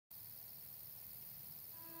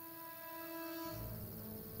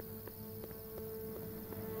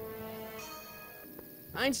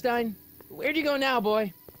Einstein, where'd you go now,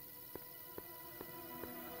 boy?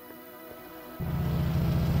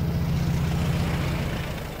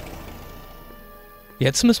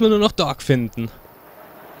 Jetzt müssen wir nur noch Doc finden.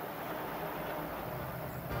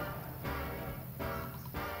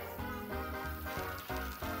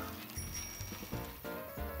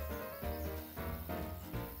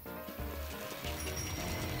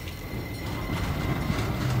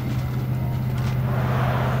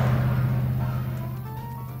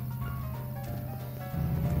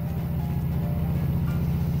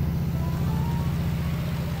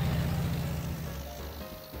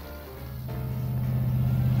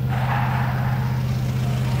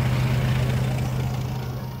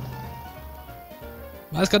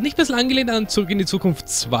 War es gerade nicht ein bisschen angelehnt an Zurück in die Zukunft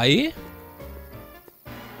 2?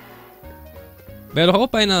 Wäre doch auch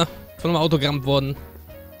beinahe von einem Auto gerammt worden.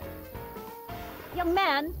 Young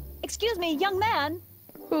man! Excuse me, young man!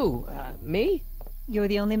 Who? Me? You're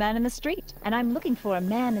the only man in the street, and I'm looking for a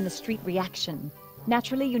man-in-the-street reaction.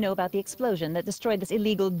 Naturally, you know about the explosion that destroyed this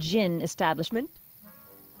illegal gin establishment?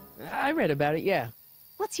 I read about it, yeah.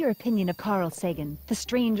 What's your opinion of Carl Sagan, the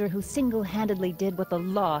stranger who single-handedly did what the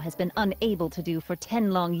law has been unable to do for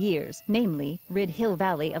 10 long years, namely, rid Hill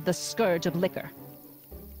Valley of the scourge of liquor?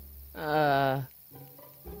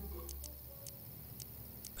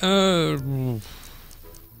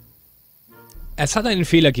 Es hat einen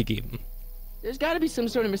Fehler gegeben. There's gotta be some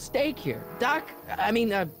sort of mistake here.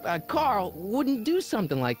 Carl wouldn't do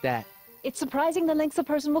something like that. It's surprising the lengths a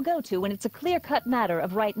person will go to when it's a clear-cut matter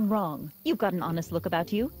of right and wrong. You've got an honest look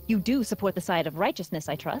about you. You do support the side of righteousness,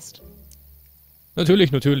 I trust.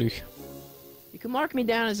 Natürlich, natürlich. You can mark me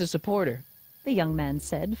down as a supporter. The young man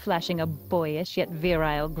said, flashing a boyish yet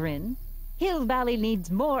virile grin. Hill Valley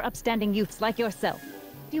needs more upstanding youths like yourself.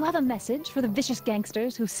 Do you have a message for the vicious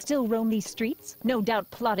gangsters who still roam these streets? No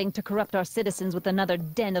doubt plotting to corrupt our citizens with another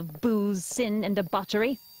den of booze, sin, and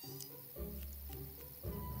debauchery?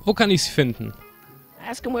 Wo kann ich sie finden?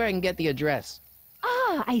 Ask him where I can get the address.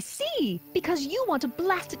 Ah, I see! Because you want to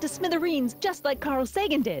blast it to smithereens, just like Carl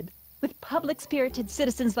Sagan did. With public-spirited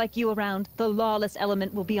citizens like you around, the lawless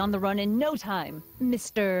element will be on the run in no time.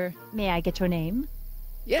 Mr. May I get your name?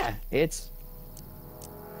 Yeah, it's...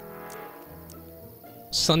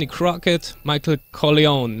 Sonny Crockett, Michael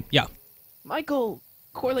Corleone. Ja. Michael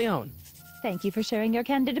Corleone. Thank you for sharing your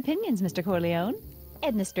candid opinions, Mr. Corleone.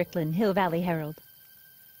 Edna Strickland, Hill Valley Herald.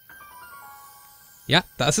 Ja,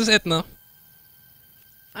 das ist Edna.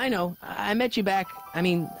 I know. I met you back.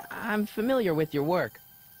 I'm familiar with your work.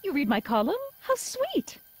 You read my column? How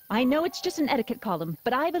sweet! I know it's just an etiquette column,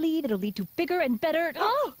 but I believe it'll lead to bigger and better...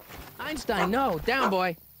 Oh! Einstein, no. Down,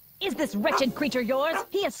 boy. Is this wretched creature yours?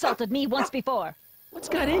 He assaulted me once before. What's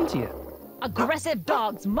got into you? Aggressive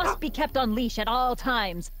dogs must be kept on leash at all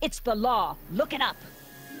times. It's the law. Look it up.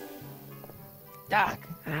 Doc.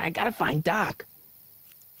 I gotta find Doc.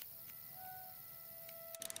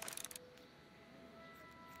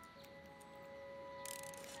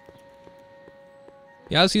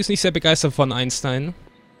 Ja, sie ist nicht sehr begeistert von Einstein.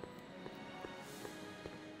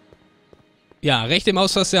 Ja, rechte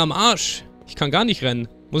Maustaste am Arsch. Ich kann gar nicht rennen.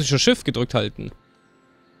 Muss ich schon Shift gedrückt halten.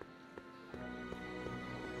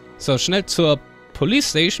 So, schnell zur Police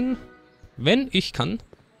Station. Wenn ich kann.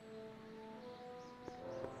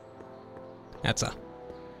 Herzer.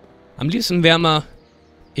 Am liebsten wäre mal...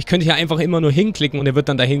 Ich könnte hier einfach immer nur hinklicken und er wird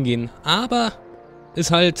dann dahin gehen. Aber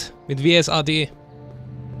ist halt mit WSAD.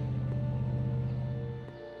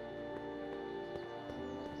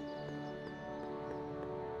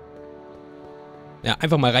 Ja,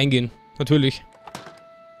 einfach mal reingehen. Natürlich.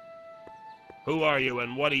 Who are you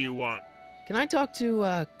and what do you want? Can I talk to,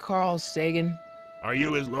 Carl Sagan? Are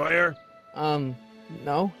you his lawyer?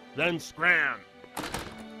 No. Then scram.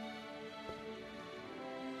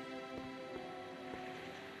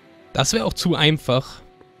 Das wäre auch zu einfach.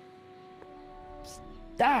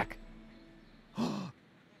 Doc!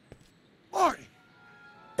 Marty!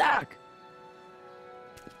 Doc!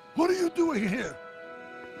 What are you doing here?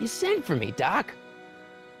 You sent for me, Doc.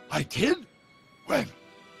 I did? When?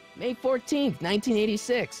 May 14th,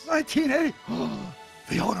 1986. 1980?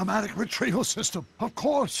 The automatic retrieval system, of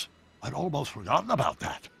course. I'd almost forgotten about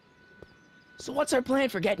that. So what's our plan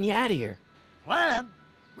for getting you out of here? Plan?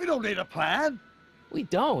 We don't need a plan. We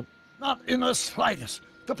don't. Not in the slightest.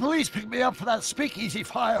 The police picked me up for that speakeasy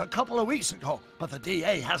fire a couple of weeks ago, but the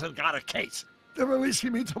DA hasn't got a case. They're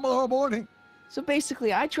releasing me tomorrow morning. So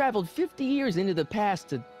basically, I traveled 50 years into the past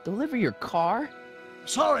to deliver your car?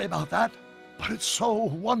 Sorry about that, but it's so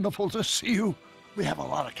wonderful to see you. We have a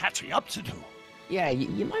lot of catching up to do. Yeah,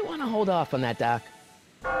 you might want to hold off on that, Doc.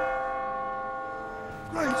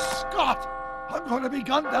 Great Scott! I'm going to be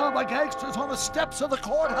gunned down by gangsters on the steps of the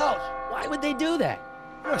courthouse. Why would they do that?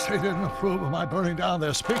 Guess they didn't approve of my burning down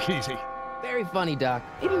their speakeasy. Very funny, Doc.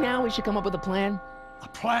 Maybe now we should come up with a plan. A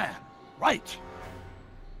plan, right.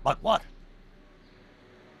 But what?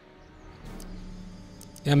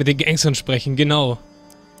 Ja, mit den Gangstern sprechen, genau.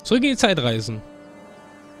 Zurück in die Zeit reisen.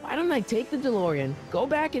 Why don't I take the DeLorean, go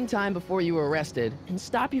back in time before you were arrested, and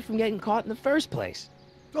stop you from getting caught in the first place?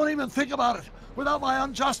 Don't even think about it. Without my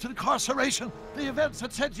unjust incarceration, the events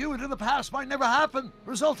that sent you into the past might never happen,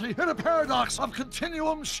 resulting in a paradox of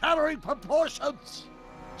continuum-shattering proportions.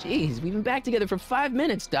 Jeez, we've been back together for 5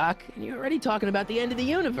 minutes, Doc, and you're already talking about the end of the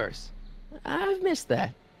universe. I've missed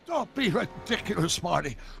that. Don't be ridiculous,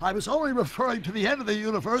 Marty. I was only referring to the end of the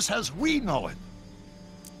universe as we know it.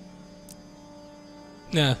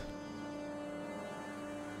 Ja.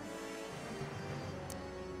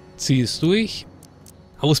 Zieh es durch.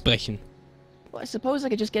 Ausbrechen. Well, I suppose I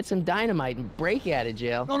could just get some dynamite and break you out of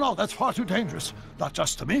jail. No, that's far too dangerous. Not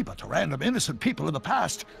just to me, but to random innocent people in the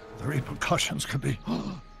past. The repercussions could be...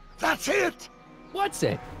 That's it! What's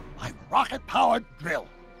it? My rocket-powered drill.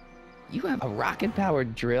 You have a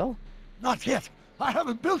rocket-powered drill? Not yet. I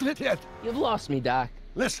haven't built it yet. You've lost me, Doc.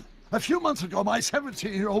 Listen, a few months ago, my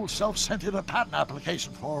 17-year-old self sent in a patent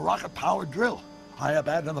application for a rocket-powered drill. I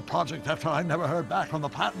abandoned the project after I never heard back from the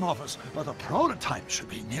patent office, but the prototype should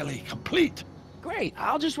be nearly complete. Great,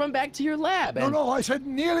 I'll just run back to your lab and... No, I said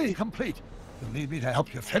nearly complete. You'll need me to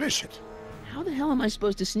help you finish it. How the hell am I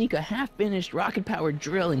supposed to sneak a half-finished rocket-powered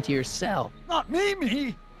drill into your cell? Not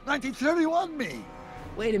me! 1931 me!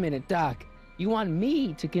 Wait a minute, Doc. You want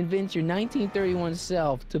me to convince your 1931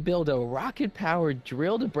 self to build a rocket-powered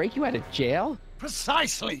drill to break you out of jail?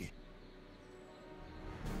 Precisely!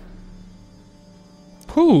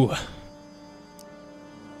 Puh.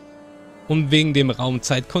 Und wegen dem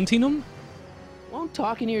Raum-Zeit-Kontinuum? Won't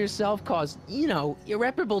talking to yourself cause, you know,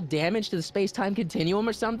 irreparable damage to the space-time continuum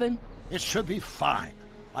or something? It should be fine.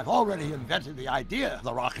 I've already invented the idea of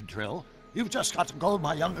the rocket drill. You've just got to goad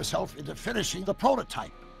my younger self into finishing the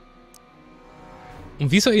prototype.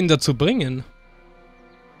 Und wie soll ich ihn dazu bringen?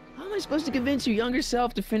 How am I supposed to convince your younger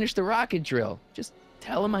self to finish the rocket drill? Just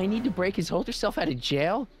tell him I need to break his older self out of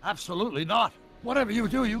jail? Absolutely not. Whatever you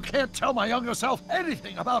do, you can't tell my younger self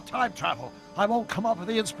anything about time travel. I won't come up with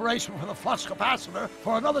the inspiration for the flux capacitor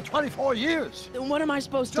for another 24 years. Then what am I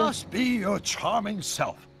supposed to... Just be your charming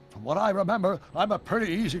self. From what I remember, I'm a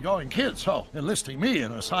pretty easygoing kid, so enlisting me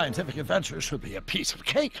in a scientific adventure should be a piece of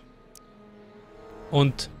cake.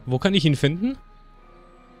 Und wo kann ich ihn finden?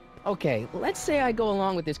 Okay, let's say I go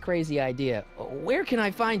along with this crazy idea. Where can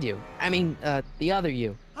I find you? I mean, the other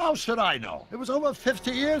you. How should I know? It was over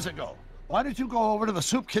 50 years ago. Why don't you go over to the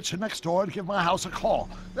soup kitchen next door and give my house a call?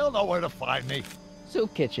 They'll know where to find me.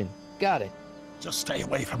 Soup kitchen. Got it. Just stay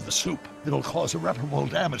away from the soup. It'll cause irreparable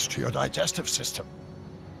damage to your digestive system.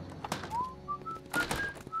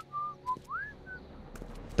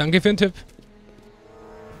 Danke für den Tipp.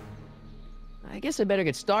 I guess I better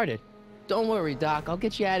get started. Don't worry, Doc. I'll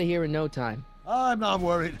get you out of here in no time. I'm not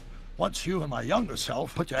worried. Once you and my younger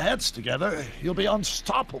self put your heads together, you'll be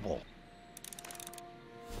unstoppable.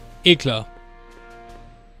 Klar.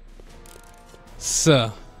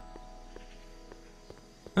 So.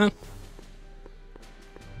 Ah.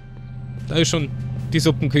 Da ist schon die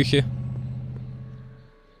Suppenküche.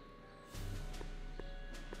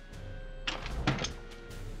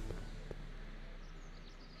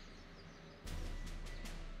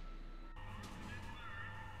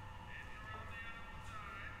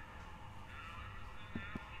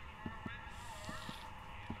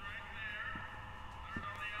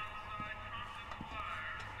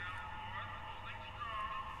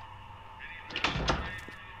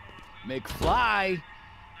 McFly?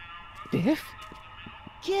 Biff?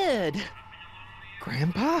 Kid?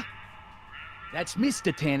 Grandpa? That's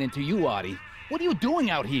Mr. Tannin to you, Artie. What are you doing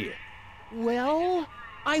out here? Well,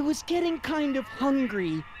 I was getting kind of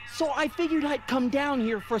hungry, so I figured I'd come down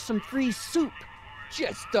here for some free soup.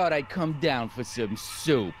 Just thought I'd come down for some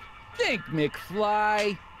soup. Think,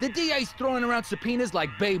 McFly. The DA's throwing around subpoenas like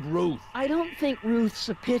Babe Ruth. I don't think Ruth's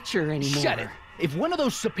a pitcher anymore. Shut it. If one of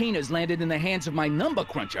those subpoenas landed in the hands of my number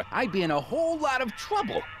cruncher, I'd be in a whole lot of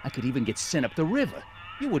trouble. I could even get sent up the river.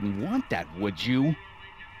 You wouldn't want that, would you?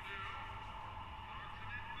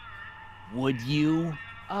 Would you?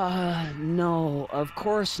 No, of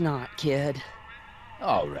course not, kid.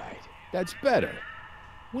 All right, that's better.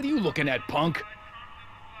 What are you looking at, punk?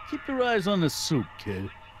 Keep your eyes on the soup, kid.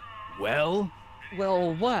 Well?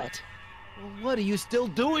 Well, what? What are you still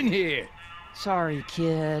doing here? Sorry,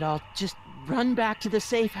 kid. I'll just run back to the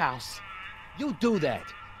safe house. You do that.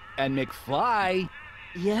 And McFly?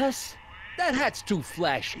 Yes? That hat's too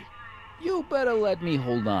flashy. You better let me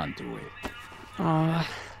hold on to it.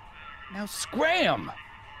 Now scram!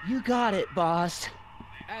 You got it, boss.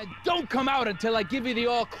 And don't come out until I give you the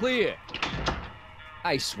all clear.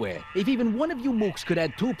 I swear, if even one of you mooks could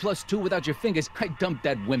add 2 + 2 without your fingers, I'd dump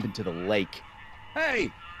that wimp into the lake.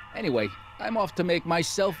 Hey! Anyway, I'm off to make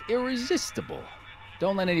myself irresistible.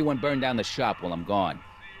 Don't let anyone burn down the shop while I'm gone.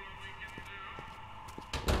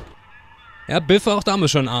 Ja, Biff war auch damals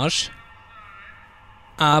schon Arsch.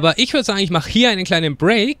 Aber ich würde sagen, ich mache hier einen kleinen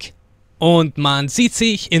Break. Und man sieht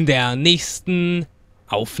sich in der nächsten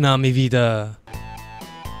Aufnahme wieder.